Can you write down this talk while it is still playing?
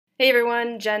Hey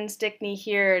everyone, Jen Stickney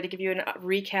here to give you a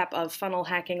recap of Funnel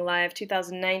Hacking Live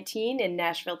 2019 in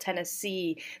Nashville,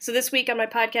 Tennessee. So this week on my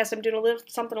podcast, I'm doing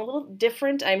something a little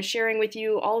different. I'm sharing with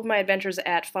you all of my adventures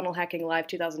at Funnel Hacking Live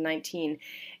 2019.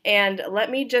 And let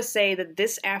me just say that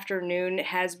this afternoon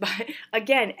has,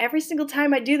 again, every single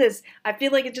time I do this, I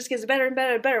feel like it just gets better and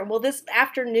better and better. Well, this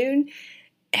afternoon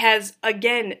has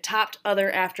again topped other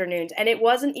afternoons, and it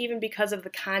wasn't even because of the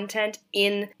content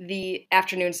in the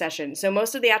afternoon session. So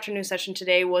most of the afternoon session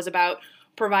today was about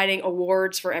providing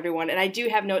awards for everyone, and I do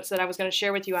have notes that I was going to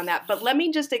share with you on that, but let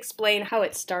me just explain how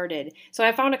it started. So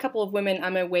I found a couple of women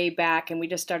on my way back, and we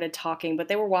just started talking, but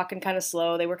they were walking kind of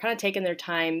slow. They were kind of taking their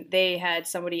time. They had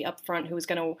somebody up front who was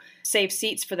going to save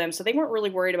seats for them, so they weren't really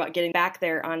worried about getting back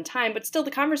there on time, but still the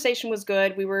conversation was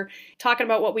good. We were talking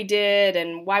about what we did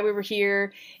and why we were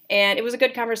here, and it was a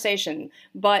good conversation,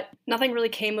 but nothing really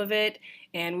came of it,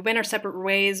 and we went our separate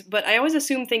ways. But I always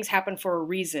assume things happen for a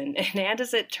reason, and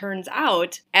as it turns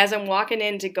out, as I'm walking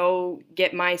in to go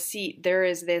get my seat, there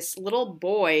is this little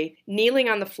boy kneeling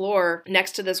on the floor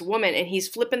next to this woman, and he's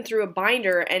flipping through a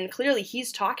binder, and clearly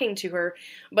he's talking to her,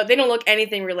 but they don't look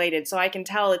anything related, so I can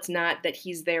tell it's not that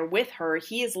he's there with her.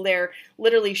 He is there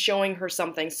literally showing her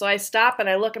something. So I stop and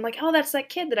I look, I'm like, oh, that's that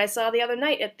kid that I saw the other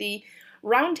night at the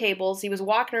round tables. He was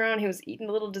walking around, he was eating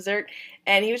a little dessert,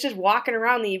 and he was just walking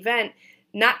around the event,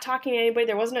 not talking to anybody.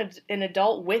 There wasn't an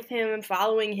adult with him,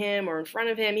 following him, or in front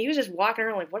of him. He was just walking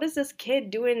around like, what is this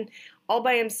kid doing all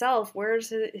by himself? Where's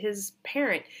his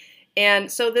parent?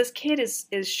 And so this kid is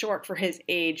short for his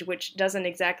age, which doesn't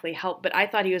exactly help, but I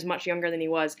thought he was much younger than he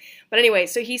was. But anyway,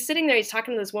 so he's sitting there, he's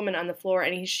talking to this woman on the floor,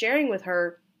 and he's sharing with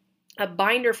her a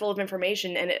binder full of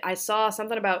information, and I saw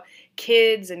something about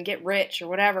kids and get rich or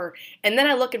whatever, and then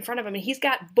I look in front of him and he's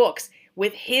got books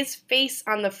with his face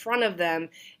on the front of them,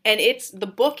 and the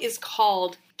book is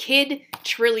called Kid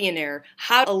Trillionaire: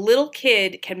 How a Little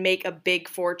Kid Can Make a Big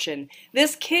Fortune.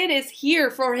 This kid is here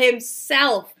for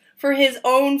himself, for his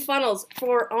own funnels,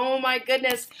 oh my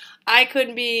goodness, I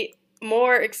couldn't be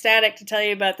more ecstatic to tell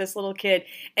you about this little kid.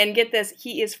 And get this,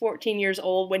 he is 14 years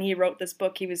old. When he wrote this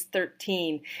book, he was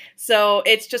 13. So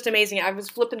it's just amazing. I was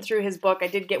flipping through his book. I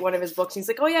did get one of his books. He's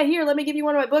like, oh yeah, here, let me give you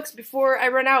one of my books before I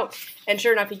run out. And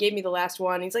sure enough, he gave me the last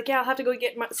one. He's like, yeah, I'll have to go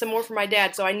get some more for my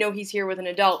dad. So I know he's here with an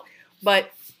adult.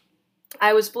 But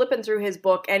I was flipping through his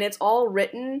book, and it's all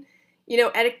written,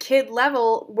 at a kid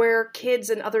level where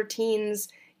kids and other teens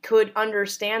could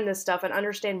understand this stuff and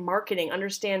understand marketing,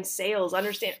 understand sales,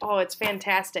 it's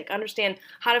fantastic. Understand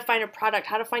how to find a product,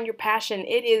 how to find your passion.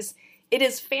 It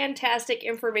is fantastic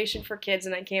information for kids,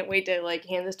 and I can't wait to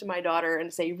hand this to my daughter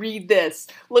and say, read this.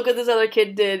 Look what this other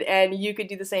kid did, and you could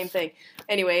do the same thing.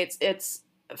 Anyway, it's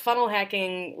Funnel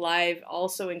Hacking Live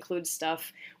also includes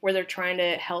stuff where they're trying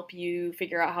to help you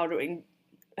figure out how to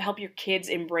help your kids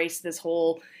embrace this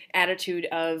whole attitude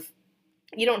of,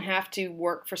 you don't have to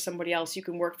work for somebody else. You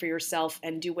can work for yourself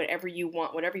and do whatever you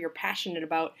want, whatever you're passionate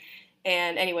about.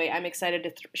 And anyway, I'm excited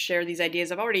to share these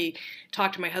ideas. I've already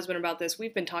talked to my husband about this.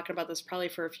 We've been talking about this probably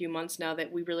for a few months now,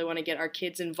 that we really want to get our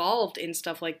kids involved in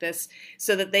stuff like this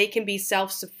so that they can be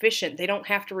self-sufficient. They don't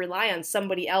have to rely on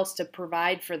somebody else to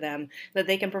provide for them, that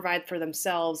they can provide for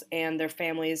themselves and their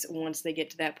families once they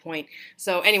get to that point.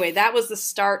 So anyway, that was the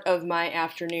start of my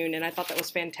afternoon, and I thought that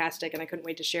was fantastic, and I couldn't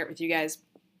wait to share it with you guys.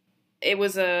 It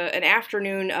was an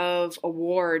afternoon of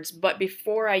awards, but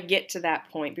before I get to that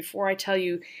point, before I tell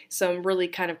you some really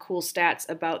kind of cool stats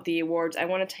about the awards, I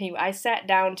want to tell you I sat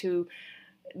down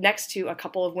next to a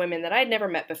couple of women that I had never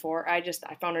met before. I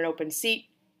found an open seat.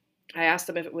 I asked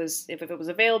them if it was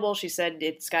available. She said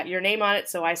it's got your name on it,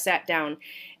 so I sat down.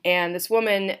 And this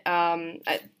woman,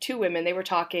 two women, they were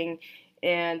talking,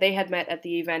 and they had met at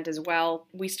the event as well.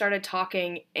 We started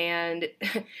talking, and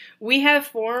we have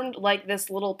formed like this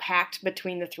little pact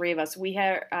between the three of us. We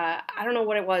have, I don't know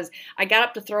what it was. I got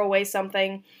up to throw away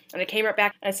something, and I came right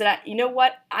back, and I said, you know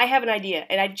what? I have an idea,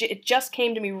 and it just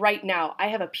came to me right now. I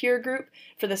have a peer group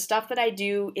for the stuff that I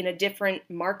do in a different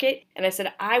market, and I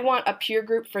said, I want a peer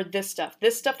group for this stuff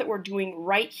that we're doing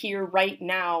right here, right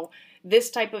now,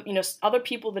 this type of, other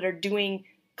people that are doing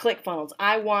ClickFunnels.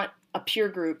 I want a peer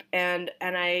group, and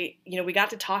I, we got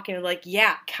to talking, and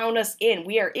yeah, count us in.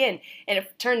 We are in. And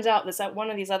it turns out that one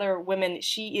of these other women,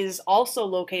 she is also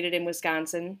located in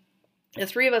Wisconsin. The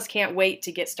three of us can't wait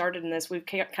to get started in this. We've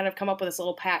kind of come up with this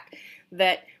little pact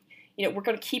that, we're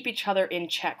going to keep each other in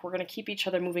check. We're going to keep each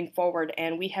other moving forward,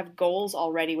 and we have goals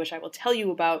already, which I will tell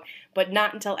you about, but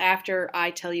not until after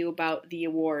I tell you about the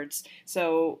awards.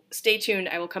 So stay tuned.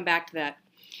 I will come back to that.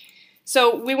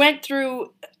 So we went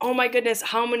through, oh my goodness,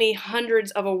 how many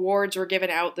hundreds of awards were given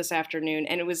out this afternoon,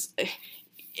 and it was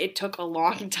it took a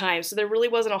long time. So there really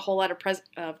wasn't a whole lot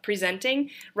of presenting.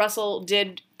 Russell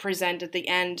did present at the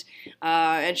end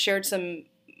and shared some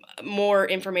more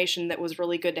information that was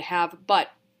really good to have.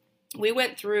 But we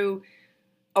went through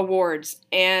awards,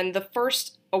 and the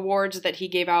first awards that he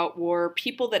gave out were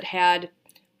people that had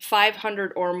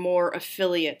 500 or more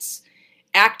affiliates,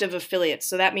 active affiliates.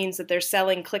 So that means that they're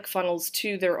selling ClickFunnels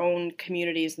to their own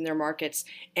communities and their markets,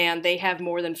 and they have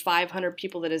more than 500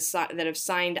 people that have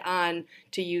signed on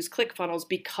to use ClickFunnels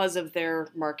because of their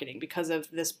marketing, because of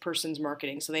this person's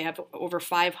marketing. So they have over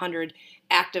 500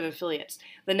 active affiliates.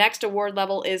 The next award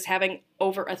level is having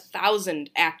over 1,000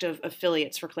 active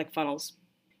affiliates for ClickFunnels.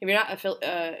 If you're not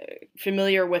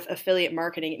familiar with affiliate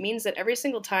marketing, it means that every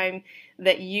single time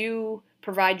that you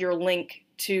provide your link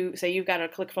to, say you've got a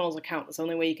ClickFunnels account, that's the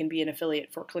only way you can be an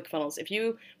affiliate for ClickFunnels. If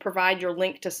you provide your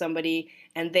link to somebody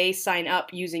and they sign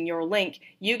up using your link,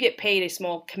 you get paid a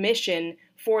small commission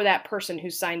for that person who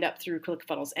signed up through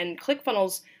ClickFunnels. And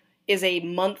ClickFunnels is a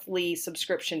monthly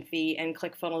subscription fee, and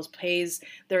ClickFunnels pays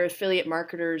their affiliate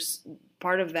marketers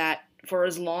part of that for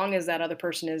as long as that other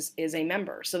person is a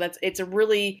member. So it's a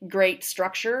really great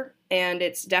structure, and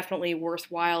it's definitely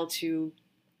worthwhile to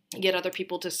get other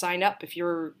people to sign up. If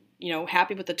you're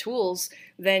happy with the tools,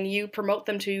 then you promote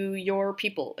them to your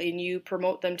people and you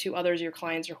promote them to others, your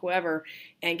clients or whoever,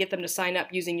 and get them to sign up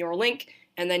using your link,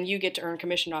 and then you get to earn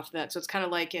commission off of that. So it's kind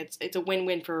of like it's a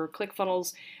win-win for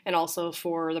ClickFunnels and also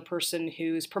for the person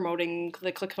who's promoting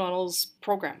the ClickFunnels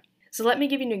program. So let me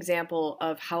give you an example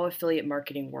of how affiliate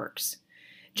marketing works.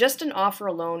 Just an offer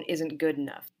alone isn't good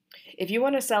enough. If you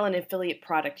want to sell an affiliate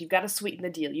product, you've got to sweeten the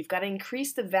deal. You've got to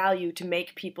increase the value to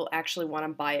make people actually want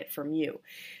to buy it from you.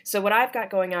 So what I've got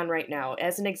going on right now,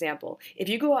 as an example, if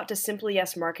you go out to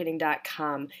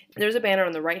simplyyesmarketing.com, there's a banner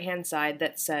on the right-hand side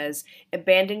that says,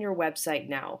 "Abandon your website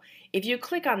now." If you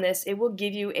click on this, it will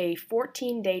give you a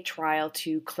 14-day trial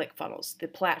to ClickFunnels, the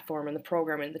platform and the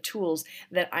program and the tools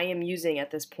that I am using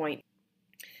at this point.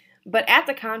 But at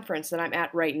the conference that I'm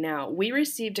at right now, we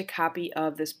received a copy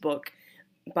of this book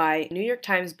by New York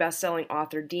Times bestselling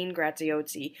author Dean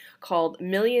Graziosi called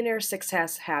Millionaire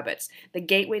Success Habits: The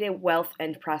Gateway to Wealth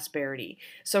and Prosperity.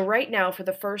 So right now, for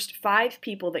the first 5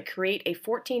 people that create a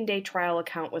 14-day trial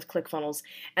account with ClickFunnels,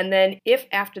 and then if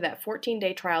after that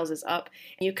 14-day trials is up,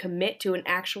 you commit to an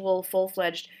actual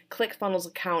full-fledged ClickFunnels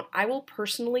account, I will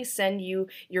personally send you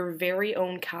your very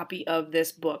own copy of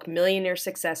this book, Millionaire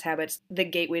Success Habits: The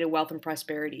Gateway to Wealth and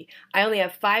Prosperity. I only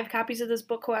have 5 copies of this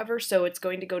book, however, so it's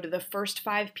going to go to the first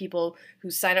 5 people who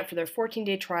sign up for their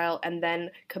 14-day trial and then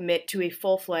commit to a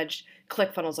full-fledged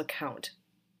ClickFunnels account.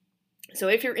 So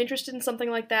if you're interested in something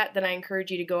like that, then I encourage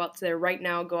you to go out there right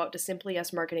now, go out to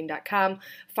simplyyesmarketing.com,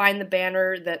 find the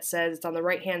banner that says, it's on the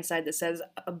right-hand side that says,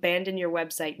 "Abandon your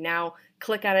website now,"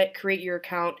 click on it, create your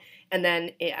account, and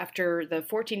then after the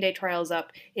 14-day trial is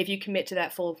up, if you commit to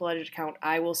that full-fledged account,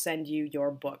 I will send you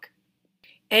your book.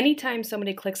 Anytime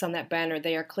somebody clicks on that banner,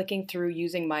 they are clicking through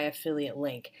using my affiliate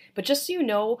link. But just so you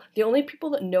know, the only people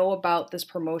that know about this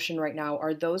promotion right now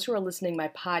are those who are listening to my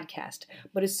podcast.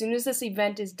 But as soon as this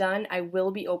event is done, I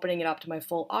will be opening it up to my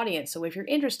full audience. So if you're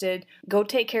interested, go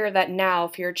take care of that now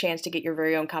for your chance to get your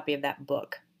very own copy of that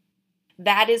book.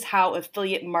 That is how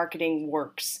affiliate marketing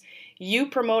works. You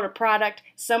promote a product,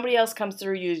 somebody else comes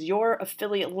through, use your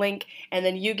affiliate link, and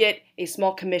then you get a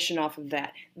small commission off of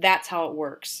that. That's how it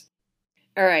works.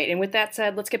 All right, and with that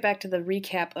said, let's get back to the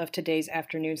recap of today's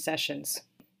afternoon sessions.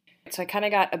 So I kind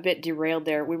of got a bit derailed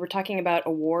there. We were talking about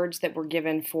awards that were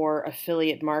given for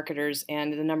affiliate marketers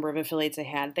and the number of affiliates they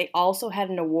had. They also had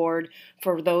an award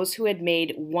for those who had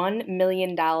made $1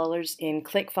 million in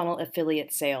ClickFunnels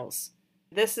affiliate sales.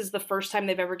 This is the first time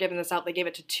they've ever given this out. They gave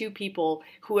it to 2 people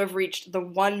who have reached the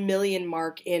 1 million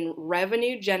mark in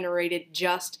revenue generated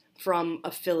just from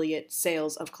affiliate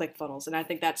sales of ClickFunnels. And I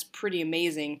think that's pretty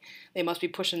amazing. They must be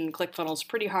pushing ClickFunnels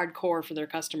pretty hardcore for their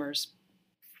customers.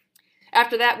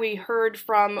 After that, we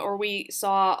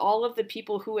saw all of the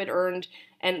people who had earned,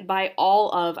 and by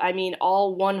all of, I mean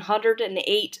all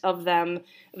 108 of them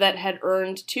that had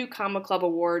earned 2 Comma Club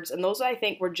awards. And those, I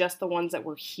think, were just the ones that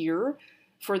were here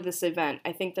for this event.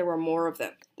 I think there were more of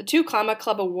them. The 2 Comma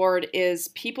Club award is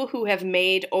people who have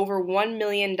made over $1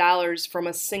 million from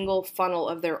a single funnel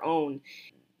of their own.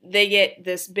 They get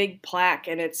this big plaque,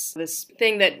 and it's this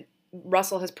thing that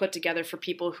Russell has put together for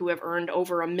people who have earned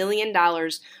over $1 million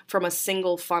from a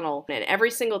single funnel. And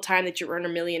every single time that you earn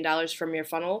 $1 million from your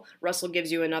funnel, Russell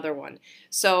gives you another one.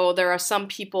 So there are some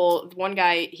people, one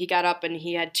guy, he got up and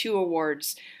he had 2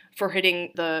 awards for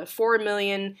hitting the 4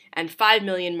 million and 5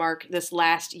 million mark this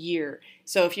last year.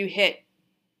 So if you hit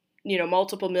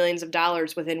multiple millions of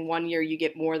dollars within 1 year, you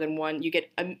get more than one. You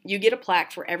get a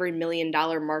plaque for every $1 million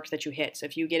mark that you hit. So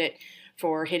if you get it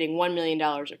for hitting $1 million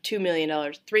or $2 million,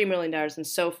 $3 million, and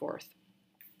so forth.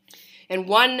 And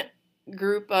one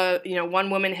group, one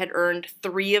woman had earned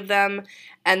 3 of them,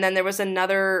 and then there was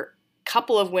another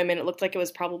couple of women. It looked like it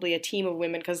was probably a team of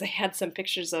women because they had some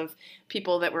pictures of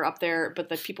people that were up there, but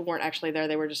the people weren't actually there.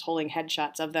 They were just holding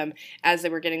headshots of them as they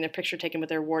were getting their picture taken with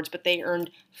their awards. But they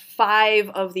earned 5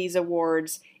 of these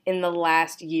awards in the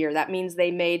last year. That means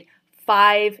they made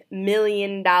 $5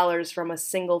 million from a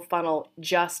single funnel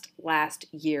just last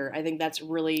year. I think that's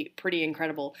really pretty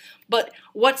incredible. But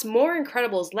what's more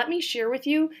incredible is, let me share with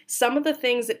you some of the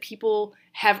things that people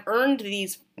have earned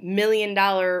these $1 million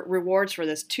rewards for,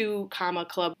 this 2 Comma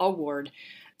Club award.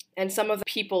 And some of the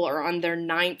people are on their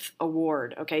 9th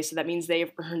award. Okay, so that means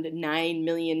they've earned $9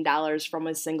 million from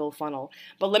a single funnel.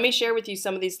 But let me share with you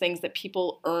some of these things that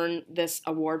people earn this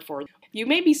award for. You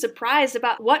may be surprised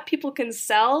about what people can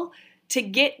sell to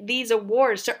get these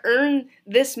awards, to earn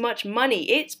this much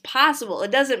money. It's possible. It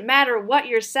doesn't matter what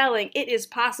you're selling. It is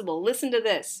possible. Listen to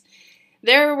this.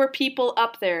 There were people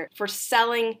up there for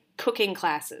selling cooking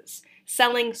classes,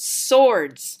 selling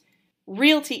swords,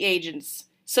 realty agents,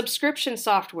 subscription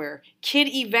software, kid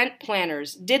event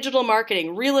planners, digital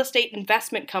marketing, real estate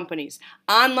investment companies,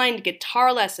 online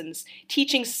guitar lessons,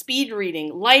 teaching speed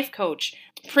reading, life coach,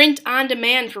 print on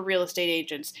demand for real estate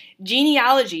agents,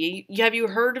 Genealogy. Have you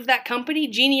heard of that company?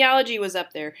 Genealogy was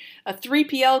up there. A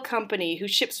 3PL company who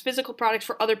ships physical products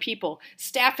for other people,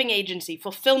 staffing agency,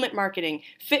 fulfillment marketing,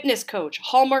 fitness coach,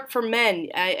 Hallmark for Men.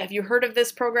 Have you heard of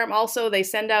this program also? They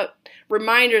send out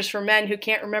reminders for men who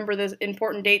can't remember the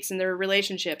important dates in their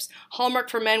relationships. Hallmark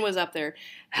for Men was up there.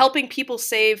 Helping people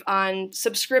save on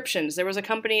subscriptions. There was a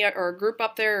company or a group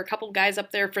up there, or a couple guys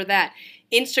up there for that.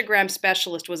 Instagram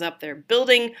specialist was up there.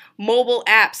 Building mobile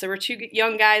apps. There were 2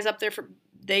 young guys up there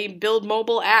they build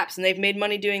mobile apps, and they've made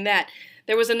money doing that.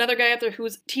 There was another guy up there who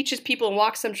teaches people and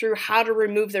walks them through how to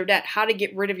remove their debt, how to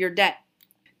get rid of your debt.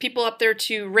 People up there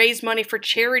to raise money for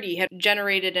charity have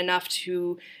generated enough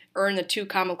to earn the 2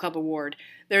 Comma Club award.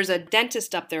 There's a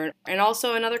dentist up there, and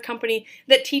also another company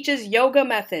that teaches yoga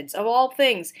methods, of all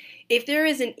things. If there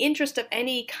is an interest of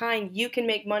any kind, you can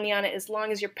make money on it as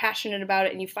long as you're passionate about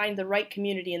it and you find the right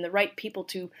community and the right people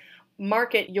to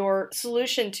market your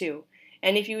solution to.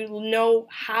 And if you know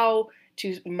how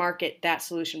to market that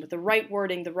solution with the right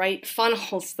wording, the right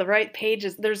funnels, the right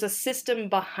pages, there's a system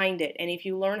behind it. And if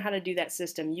you learn how to do that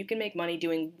system, you can make money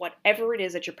doing whatever it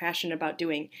is that you're passionate about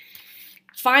doing.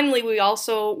 Finally, we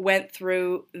also went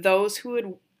through those who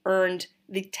had earned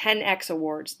the 10X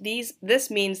awards.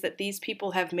 This means that these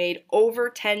people have made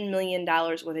over $10 million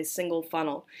with a single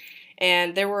funnel.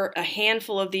 And there were a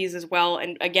handful of these as well.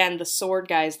 And again, the sword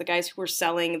guys, the guys who were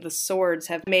selling the swords,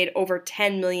 have made over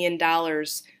 $10 million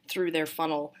through their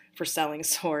funnel for selling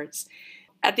swords.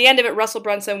 At the end of it, Russell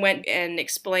Brunson went and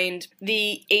explained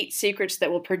the 8 secrets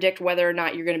that will predict whether or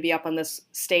not you're going to be up on this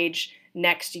stage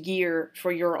next year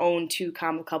for your own 2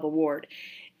 Comma Club award.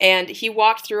 And he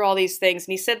walked through all these things,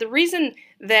 and he said the reason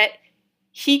that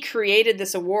he created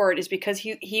this award is because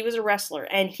he was a wrestler,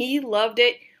 and he loved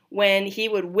it when he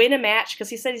would win a match, because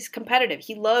he said he's competitive.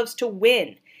 He loves to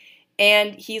win.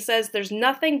 And he says there's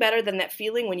nothing better than that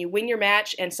feeling when you win your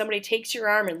match and somebody takes your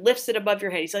arm and lifts it above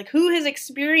your head. He's like, who has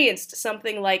experienced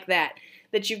something like that?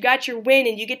 That you've got your win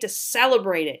and you get to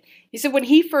celebrate it. He said when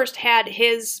he first had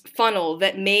his funnel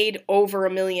that made over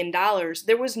 $1 million,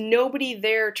 there was nobody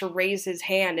there to raise his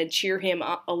hand and cheer him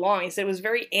along. He said it was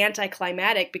very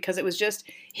anticlimactic because it was just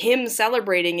him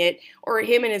celebrating it, or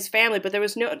him and his family, but there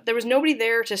was nobody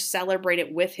there to celebrate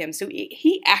it with him. So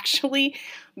he actually,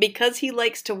 because he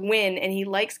likes to win and he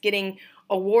likes getting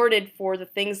awarded for the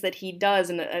things that he does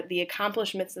and the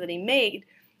accomplishments that he made,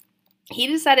 he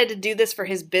decided to do this for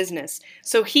his business.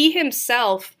 So he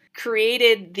himself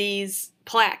created these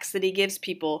plaques that he gives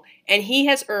people, and he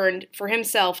has earned for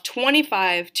himself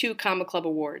 25 2 Comma Club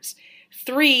awards,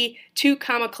 3 2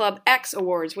 Comma Club X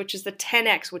awards, which is the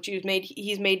 10X, which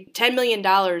he's made $10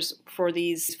 million for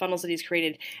these funnels that he's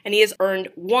created, and he has earned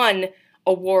 1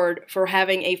 award for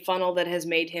having a funnel that has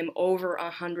made him over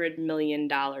 $100 million.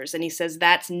 And he says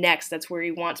that's next. That's where he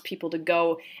wants people to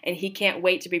go, and he can't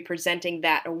wait to be presenting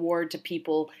that award to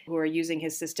people who are using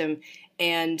his system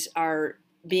and are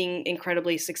being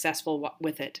incredibly successful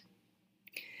with it.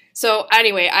 So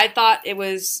anyway, I thought it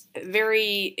was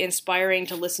very inspiring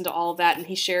to listen to all of that, and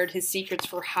he shared his secrets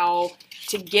for how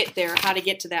to get there, how to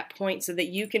get to that point so that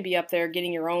you can be up there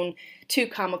getting your own 2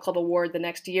 Comma Club award the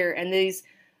next year. And these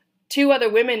two other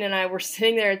women and I were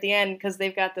sitting there at the end because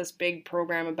they've got this big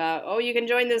program about, oh, you can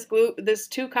join this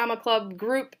 2 Comma Club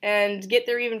group and get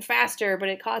there even faster, but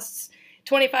it costs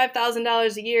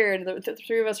 $25,000 a year. And the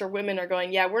three of us are women are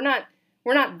going, yeah, we're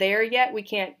not there yet. We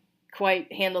can't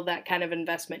quite handle that kind of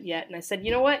investment yet. And I said,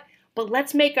 you know what? But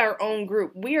let's make our own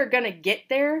group. We are going to get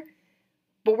there,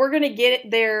 but we're going to get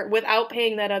it there without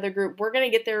paying that other group. We're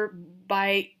going to get there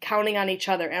by counting on each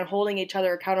other and holding each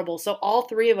other accountable. So all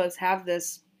three of us have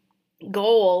this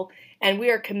goal, and we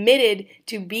are committed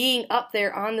to being up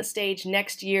there on the stage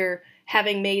next year,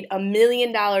 having made $1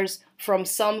 million from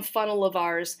some funnel of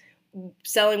ours,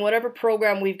 selling whatever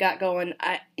program we've got going.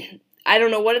 I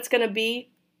don't know what it's going to be,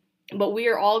 but we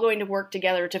are all going to work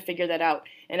together to figure that out.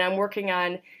 And I'm working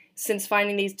on, since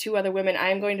finding these two other women,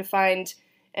 I'm going to find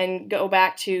and go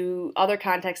back to other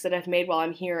contacts that I've made while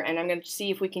I'm here, and I'm going to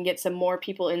see if we can get some more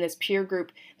people in this peer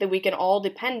group that we can all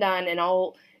depend on and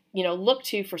all, look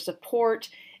to for support,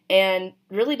 and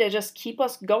really to just keep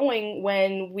us going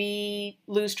when we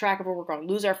lose track of where we're going,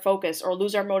 lose our focus or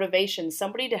lose our motivation,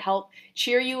 somebody to help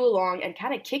cheer you along and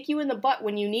kind of kick you in the butt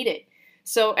when you need it.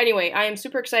 So anyway, I am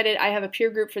super excited. I have a peer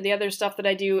group for the other stuff that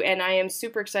I do, and I am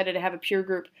super excited to have a peer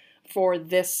group for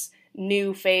this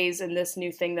new phase and this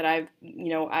new thing that I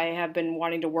have been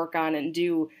wanting to work on and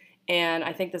do. And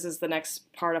I think this is the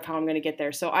next part of how I'm going to get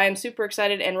there. So I am super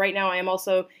excited. And right now I am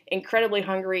also incredibly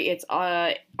hungry. It's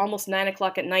almost 9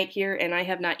 o'clock at night here, and I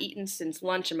have not eaten since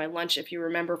lunch. And my lunch, if you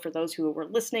remember, for those who were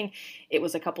listening, it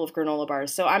was a couple of granola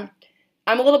bars. So I'm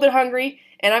a little bit hungry,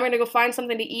 and I'm going to go find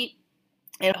something to eat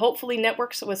and hopefully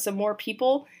network with some more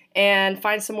people and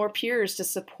find some more peers to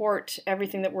support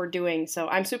everything that we're doing. So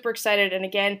I'm super excited. And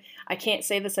again, I can't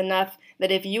say this enough, that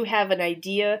if you have an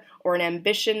idea or an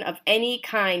ambition of any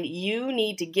kind, you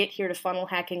need to get here to Funnel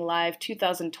Hacking Live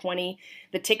 2020.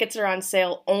 The tickets are on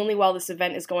sale only while this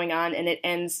event is going on, and it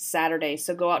ends Saturday.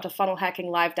 So go out to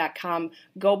funnelhackinglive.com,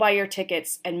 go buy your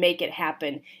tickets, and make it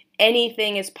happen.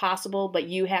 Anything is possible, but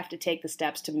you have to take the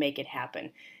steps to make it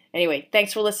happen. Anyway,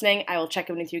 thanks for listening. I will check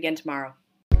in with you again tomorrow.